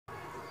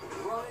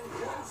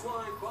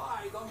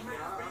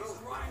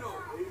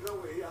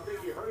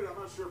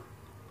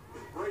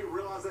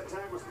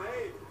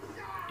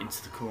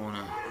Into the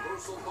corner.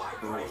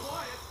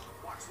 Oh.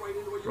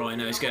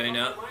 Rhino's going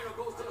up.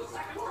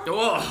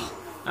 Oh,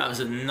 that was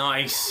a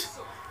nice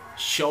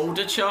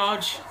shoulder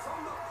charge.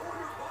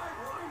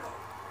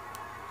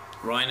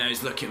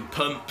 Rhino's looking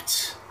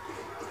pumped,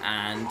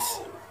 and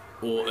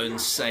Orton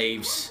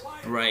saves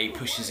Bray,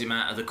 pushes him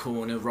out of the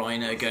corner.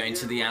 Rhino going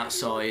to the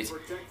outside.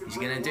 He's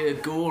going to do a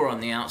gore on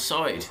the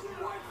outside.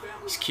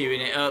 He's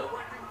queuing it up.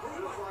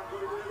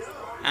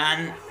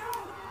 And,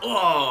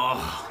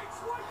 oh,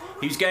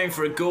 he was going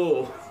for a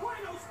gore.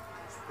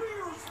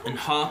 And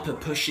Harper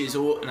pushes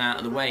Orton out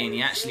of the way, and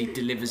he actually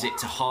delivers it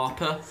to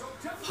Harper.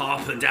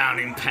 Harper down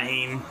in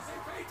pain.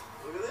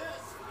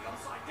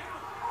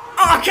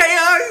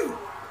 RKO!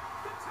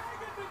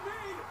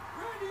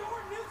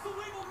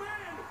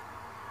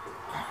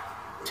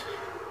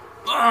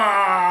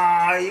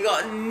 Ah, you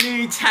got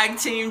new tag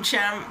team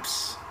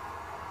champs.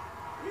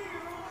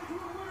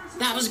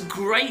 That was a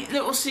great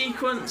little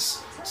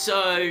sequence.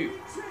 So,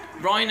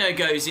 Rhino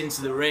goes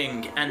into the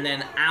ring, and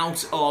then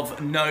out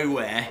of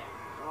nowhere,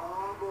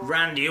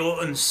 Randy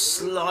Orton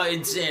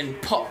slides in,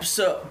 pops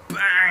up,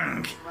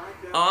 bang!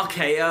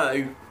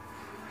 RKO.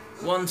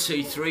 1,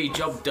 2, 3,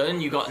 job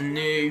done. You got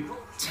new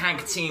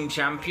tag team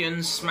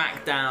champions,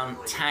 Smackdown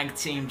tag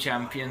team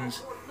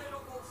champions.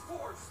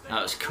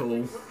 That was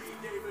cool.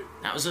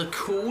 That was a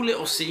cool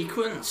little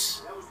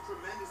sequence.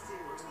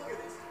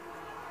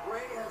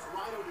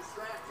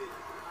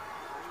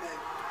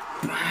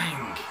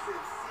 Bang!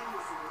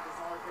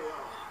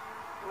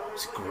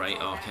 It's a great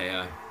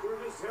RKO.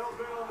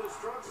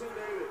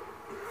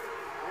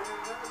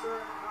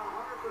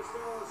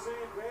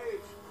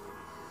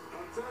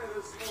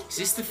 Is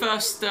this the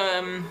first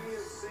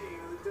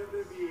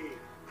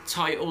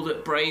title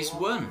that Bray's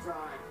won?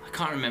 I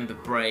can't remember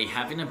Bray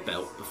having a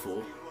belt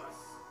before.